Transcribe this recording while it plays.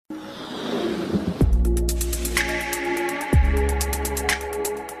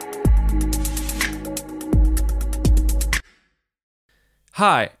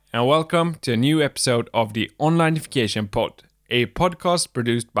Hi, and welcome to a new episode of the Onlineification Pod, a podcast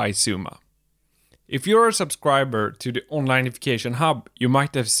produced by Suma. If you're a subscriber to the Onlineification Hub, you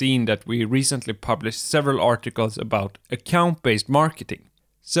might have seen that we recently published several articles about account-based marketing.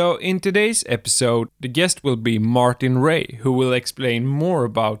 So in today's episode, the guest will be Martin Ray, who will explain more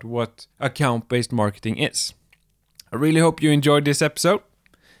about what account-based marketing is. I really hope you enjoyed this episode.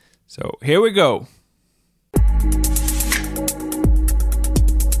 So here we go.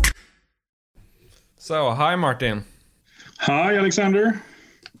 So, hi Martin. Hi Alexander.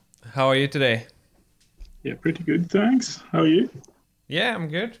 How are you today? Yeah, pretty good, thanks. How are you? Yeah, I'm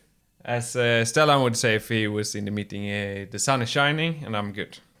good. As Stellan would say if he was in the meeting, the sun is shining and I'm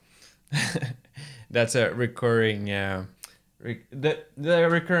good. That's a recurring, the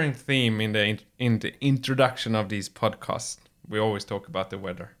recurring theme in the introduction of these podcasts. We always talk about the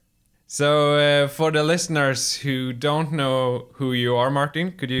weather. So for the listeners who don't know who you are,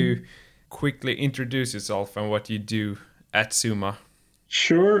 Martin, could you quickly introduce yourself and what you do at Suma?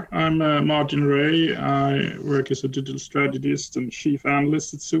 Sure, I'm Martin Ray. I work as a digital strategist and chief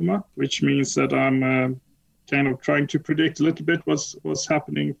analyst at Suma, which means that I'm kind of trying to predict a little bit what's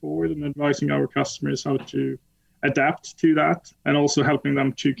happening forward and advising our customers how to adapt to that, and also helping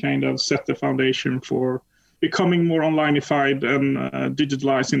them to kind of set the foundation for becoming more onlineified and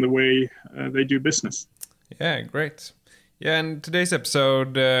digitalizing the way they do business. Yeah, great. Yeah, in today's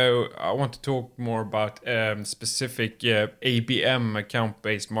episode, I want to talk more about specific ABM,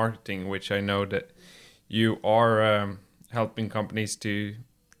 account-based marketing, which I know that you are helping companies to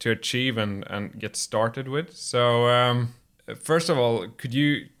achieve and get started with. So, first of all, could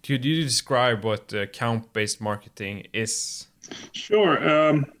you describe what account-based marketing is? Sure.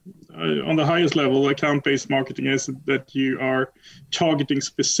 On the highest level, account-based marketing is that you are targeting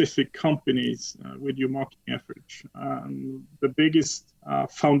specific companies with your marketing efforts. The biggest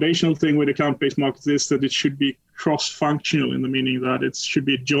foundational thing with account-based marketing is that it should be cross-functional, in the meaning that it should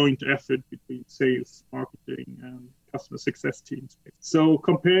be a joint effort between sales, marketing, and customer success teams. So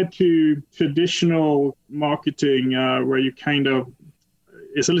compared to traditional marketing, where you kind of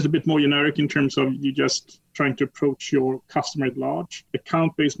it's a little bit more generic in terms of you just trying to approach your customer at large.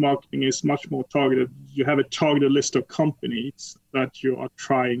 Account-based marketing is much more targeted. You have a targeted list of companies that you are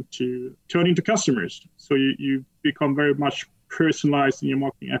trying to turn into customers. So you become very much personalized in your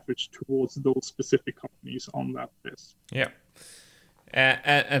marketing efforts towards those specific companies on that list. Yeah.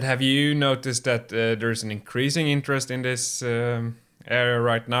 And have you noticed that there's an increasing interest in this area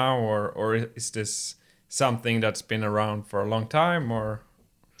right now, or is this something that's been around for a long time, or?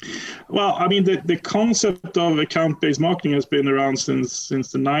 Well, I mean, the concept of account-based marketing has been around since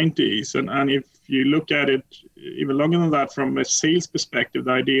the 90s. And if you look at it even longer than that from a sales perspective,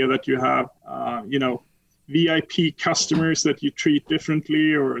 the idea that you have, VIP customers that you treat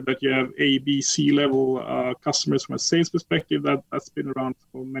differently, or that you have A, B, C level customers from a sales perspective, that's been around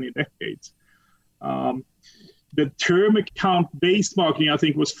for many decades. The term account-based marketing, I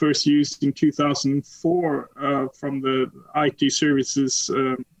think, was first used in 2004 from the IT Services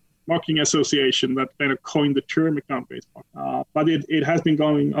Marketing Association that kind of coined the term account-based marketing. But it has been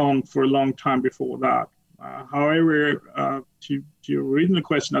going on for a long time before that. However, to your original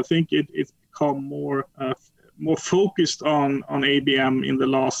question, I think it's become more focused on ABM in the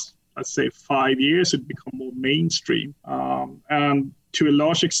last, let's say, 5 years. It's become more mainstream. And to a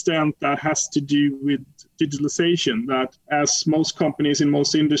large extent, that has to do with digitalization, that as most companies in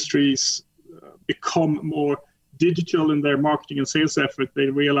most industries become more digital in their marketing and sales effort, they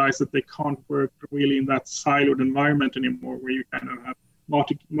realize that they can't work really in that siloed environment anymore, where you kind of have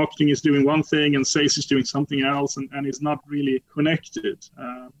marketing is doing one thing and sales is doing something else, and it's not really connected.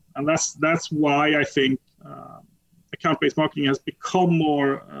 And that's why I think account-based marketing has become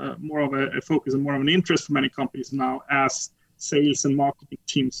more of a focus and more of an interest for many companies now, as sales and marketing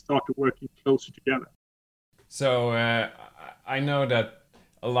teams start to working closer together. So I know that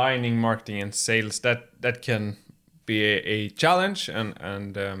aligning marketing and sales that can be a challenge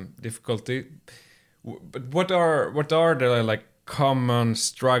and difficulty. But what are the like common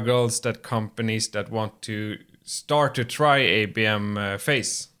struggles that companies that want to start to try ABM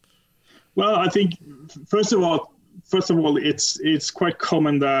face? Well, I think first of all, it's quite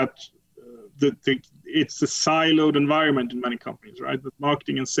common that it's a siloed environment in many companies, right? That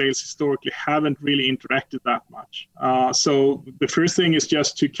marketing and sales historically haven't really interacted that much. So the first thing is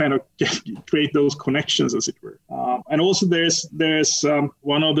just to kind of create those connections, as it were. And also there's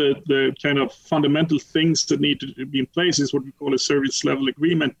one of the kind of fundamental things that need to be in place is what we call a service level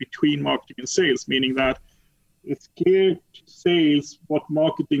agreement between marketing and sales, meaning that it's clear to sales what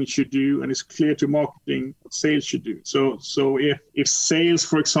marketing should do, and it's clear to marketing what sales should do. So if sales,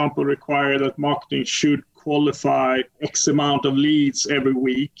 for example, require that marketing should qualify X amount of leads every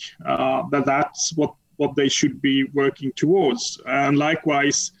week, that's what they should be working towards. And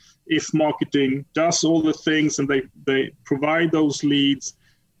likewise, if marketing does all the things and they provide those leads,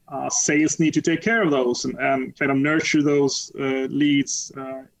 sales need to take care of those and kind of nurture those leads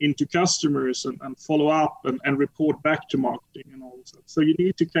into customers and follow up and report back to marketing and all that. So you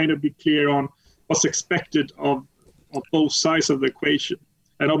need to kind of be clear on what's expected of both sides of the equation.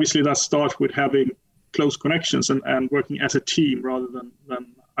 And obviously that starts with having close connections and working as a team rather than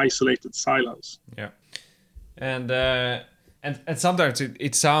isolated silos. Yeah. And sometimes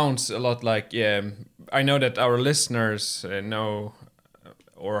it sounds a lot like, I know that our listeners know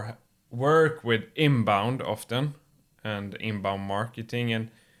or work with inbound often and inbound marketing, and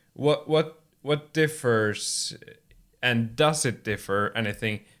what differs, and does it differ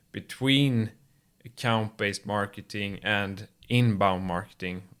anything between account-based marketing and inbound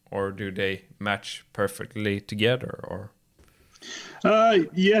marketing, or do they match perfectly together? Or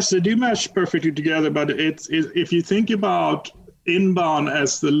yes, they do match perfectly together, but it's if you think about inbound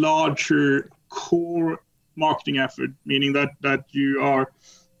as the larger core marketing effort, meaning that you are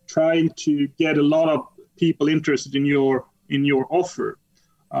trying to get a lot of people interested in your offer,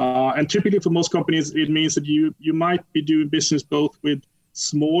 and typically for most companies it means that you might be doing business both with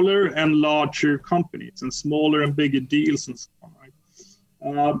smaller and larger companies and smaller and bigger deals and so on, right?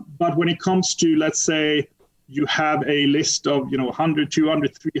 But when it comes to, let's say, you have a list of 100,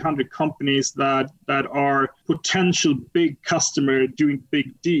 200, 300 companies that are potential big customer doing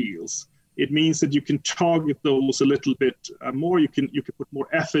big deals. It means that you can target those a little bit more. You can put more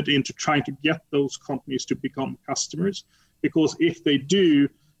effort into trying to get those companies to become customers, because if they do,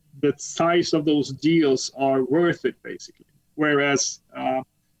 the size of those deals are worth it, basically. Whereas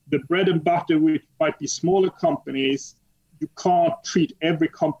the bread and butter, which might be smaller companies, you can't treat every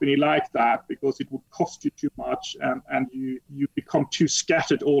company like that because it would cost you too much and you become too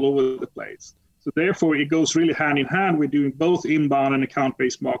scattered all over the place. So therefore, it goes really hand in hand with doing both inbound and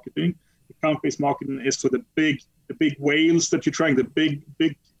account-based marketing. Account-based marketing is for the big whales that you're trying, the big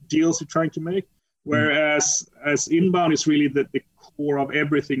deals you're trying to make, whereas as inbound is really the core of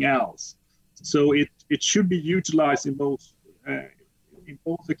everything else. So it should be utilized in both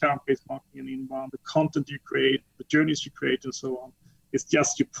account-based marketing and inbound. The content you create, the journeys you create, and so on. It's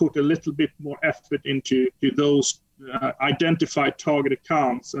just you put a little bit more effort into those identified target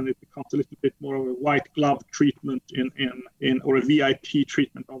accounts, and it becomes a little bit more of a white glove treatment in or a VIP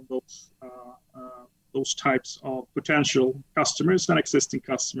treatment of those types of potential customers and existing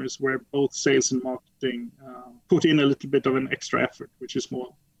customers, where both sales and marketing put in a little bit of an extra effort, which is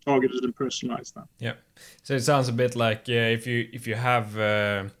more targeted and personalized now. Yeah, so it sounds a bit like if you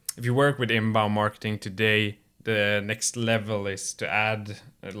work with inbound marketing today, the next level is to add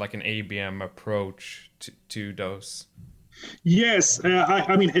like an ABM approach to those. Yes,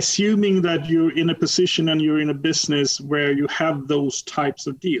 I mean, assuming that you're in a position and you're in a business where you have those types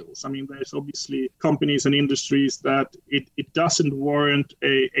of deals. I mean, there's obviously companies and industries that it doesn't warrant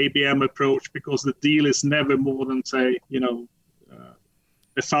a ABM approach because the deal is never more than, say,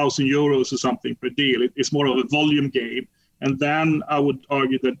 1,000 euros or something per deal. It's more of a volume game. And then I would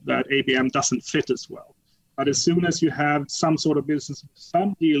argue that ABM doesn't fit as well. But as soon as you have some sort of business,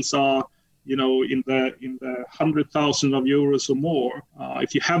 some deals are, in the 100,000 of euros or more.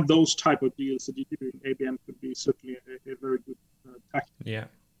 If you have those type of deals that you do, ABM could be certainly a very good tactic. Yeah.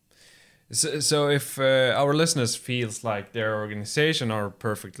 So if our listeners feels like their organization are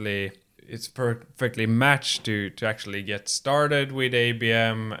perfectly matched to actually get started with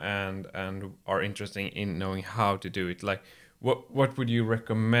ABM and are interested in knowing how to do it, like what would you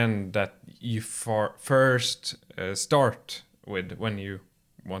recommend that you first start with when you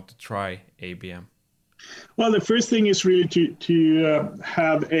want to try ABM? Well, the first thing is really to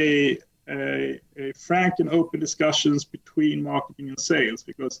have a frank and open discussions between marketing and sales,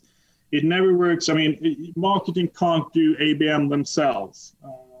 because it never works. I mean, marketing can't do ABM themselves.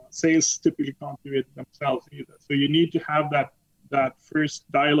 Sales typically can't do it themselves either. So you need to have that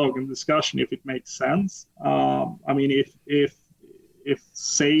first dialogue and discussion if it makes sense. I mean, if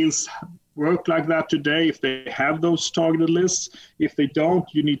sales work like that today, if they have those targeted lists, if they don't,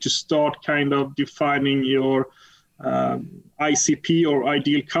 you need to start kind of defining your ICP or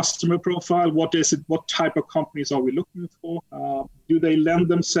ideal customer profile. What is it? What type of companies are we looking for? Do they lend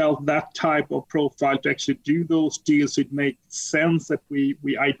themselves that type of profile to actually do those deals? So it makes sense that we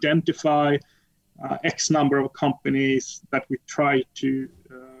identify X number of companies that we try to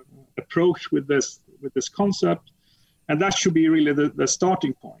approach with this with this concept. And that should be really the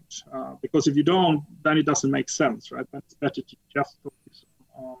starting point, because if you don't, then it doesn't make sense, right? But it's better to just focus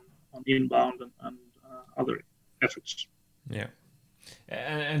on inbound and other efforts. Yeah.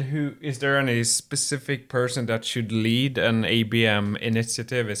 And who is there any specific person that should lead an ABM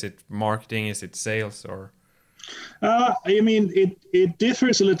initiative? Is it marketing? Is it sales? Or I mean, it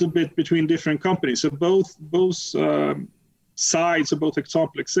differs a little bit between different companies. So both sides of both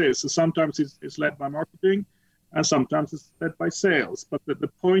example exist. So sometimes it's led by marketing, and sometimes it's led by sales. But the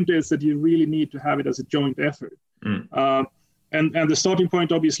point is that you really need to have it as a joint effort. And the starting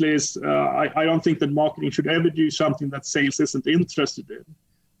point, obviously, is I don't think that marketing should ever do something that sales isn't interested in.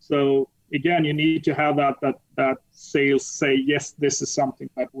 So again, you need to have that sales say, yes, this is something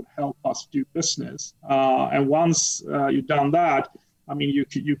that would help us do business. And once you've done that, I mean,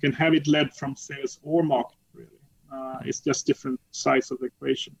 you can have it led from sales or marketing, really. It's just different sides of the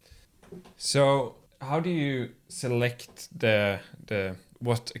equation. So how do you select the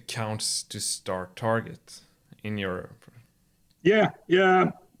what accounts to start target in your? Yeah,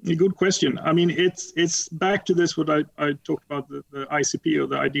 a good question. I mean, it's back to this what I talked about the ICP, or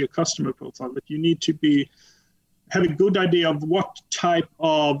the ideal customer profile. That you need to have a good idea of what type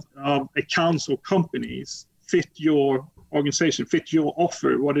of accounts or companies fit your organization, fit your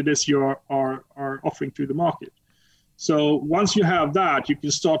offer, what it is you are offering to the market. So once you have that, you can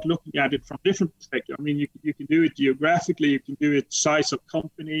start looking at it from different perspectives. I mean, you can do it geographically, you can do it size of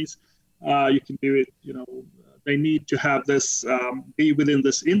companies, you can do it, they need to have this, be within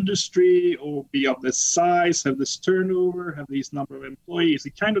this industry or be of this size, have this turnover, have these number of employees.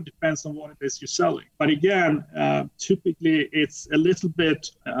 It kind of depends on what it is you're selling. But again, typically it's a little bit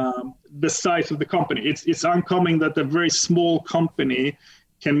the size of the company. It's uncommon that a very small company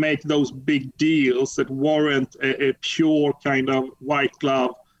can make those big deals that warrant a pure kind of white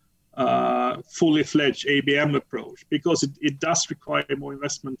glove, fully fledged ABM approach, because it does require more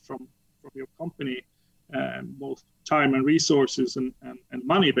investment from your company, both time and resources and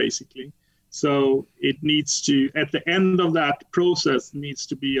money, basically. So it needs to, at the end of that process, needs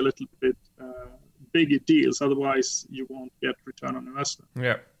to be a little bit bigger deals. Otherwise, you won't get return on investment.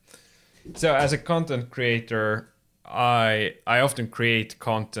 Yeah. So as a content creator, I often create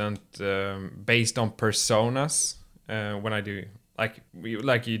content based on personas. When I do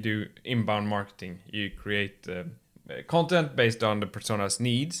like you do inbound marketing, you create content based on the persona's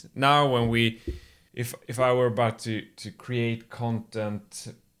needs. Now, if I were about to create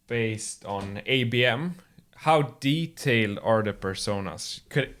content based on ABM, how detailed are the personas?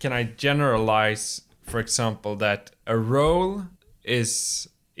 Can I generalize, for example, that a role is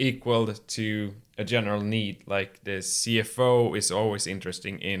equal to a general need, like the CFO is always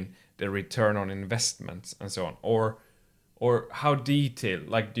interested in the return on investments and so on? Or how detailed,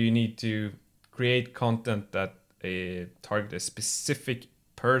 like, do you need to create content that target a specific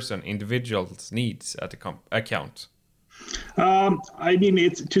person, individual's needs at the account? I mean,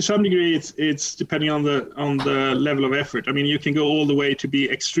 it's to some degree it's depending on the level of effort. I mean, you can go all the way to be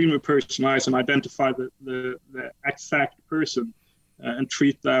extremely personalized and identify the exact person and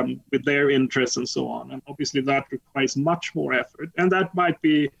treat them with their interests and so on. And obviously that requires much more effort, and that might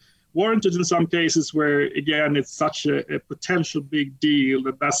be warranted in some cases where, again, it's such a potential big deal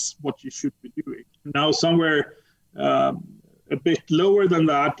that that's what you should be doing. Now, somewhere a bit lower than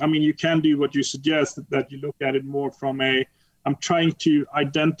that, I mean, you can do what you suggest, that you look at it more from I'm trying to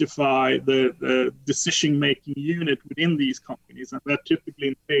identify the decision-making unit within these companies, and that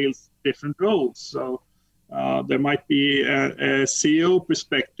typically entails different roles. So there might be a CEO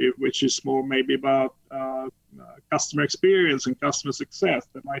perspective, which is more maybe about customer experience and customer success.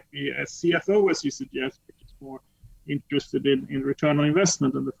 There might be a CFO, as you suggest, which is more interested in return on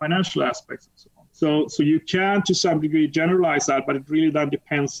investment and the financial aspects and so on. So you can, to some degree, generalize that, but it really then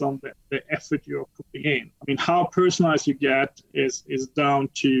depends on the effort you're putting in. I mean, how personalized you get is down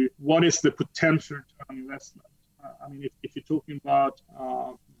to what is the potential return on investment. I mean, if you're talking about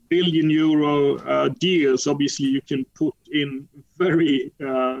billion euro deals, obviously you can put in very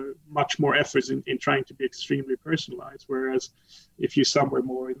much more efforts in trying to be extremely personalized. Whereas if you're somewhere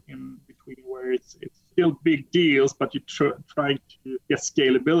more in between, where it's still big deals, but you're trying to get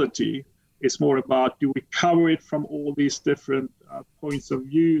scalability, it's more about, do we cover it from all these different points of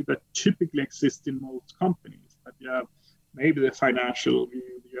view that typically exist in most companies? That you have maybe the financial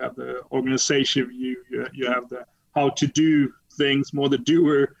view, you have the organization view, you have the how to do things, more the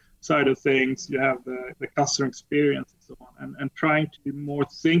doer side of things, you have the customer experience and so on, and trying to more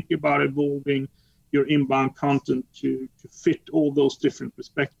think about evolving your inbound content to fit all those different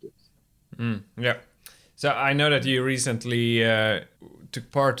perspectives. Yeah. So I know that you recently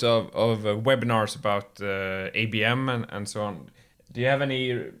took part of webinars about ABM and so on. Do you have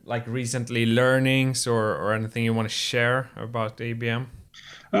any recently learnings or anything you want to share about ABM?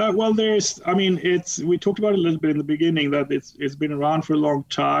 Well, we talked about it a little bit in the beginning that it's been around for a long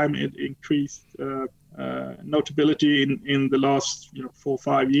time. It increased notability in the last 4 or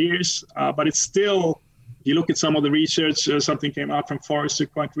 5 years, but it's still. You look at some of the research, something came out from Forrester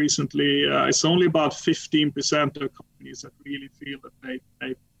quite recently. It's only about 15% of companies that really feel that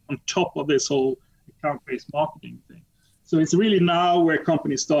they on top of this whole account-based marketing thing. So it's really now where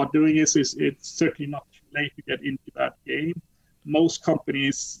companies start doing this. It's certainly not too late to get into that game. Most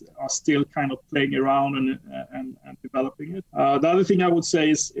companies are still kind of playing around and developing it. The other thing I would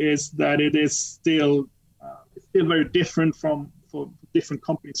say is that it is still very different for different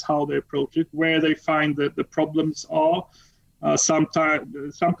companies how they approach it, where they find that the problems are. Some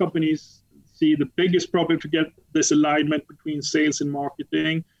companies see the biggest problem to get this alignment between sales and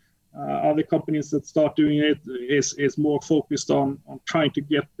marketing. Other companies that start doing it is more focused on trying to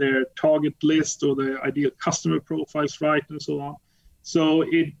get their target list or their ideal customer profiles right and so on. So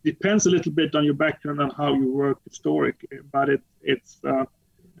it depends a little bit on your background and how you work historically, but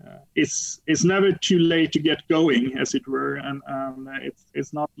it's never too late to get going, as it were, and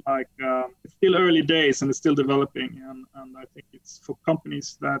it's not like it's still early days and it's still developing, and I think it's for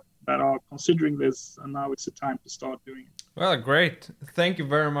companies that are considering this, and now it's the time to start doing it. Well, great. Thank you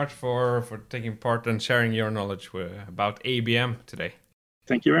very much for taking part and sharing your knowledge about ABM today.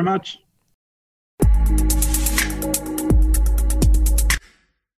 Thank you very much.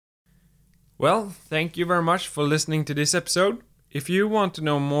 Well, thank you very much for listening to this episode. If you want to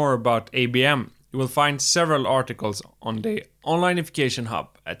know more about ABM, you will find several articles on the Onlineification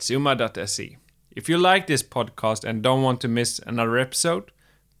Hub at Summa.se. If you like this podcast and don't want to miss another episode,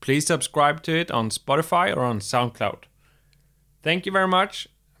 please subscribe to it on Spotify or on SoundCloud. Thank you very much.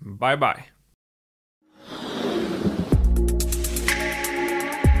 Bye-bye.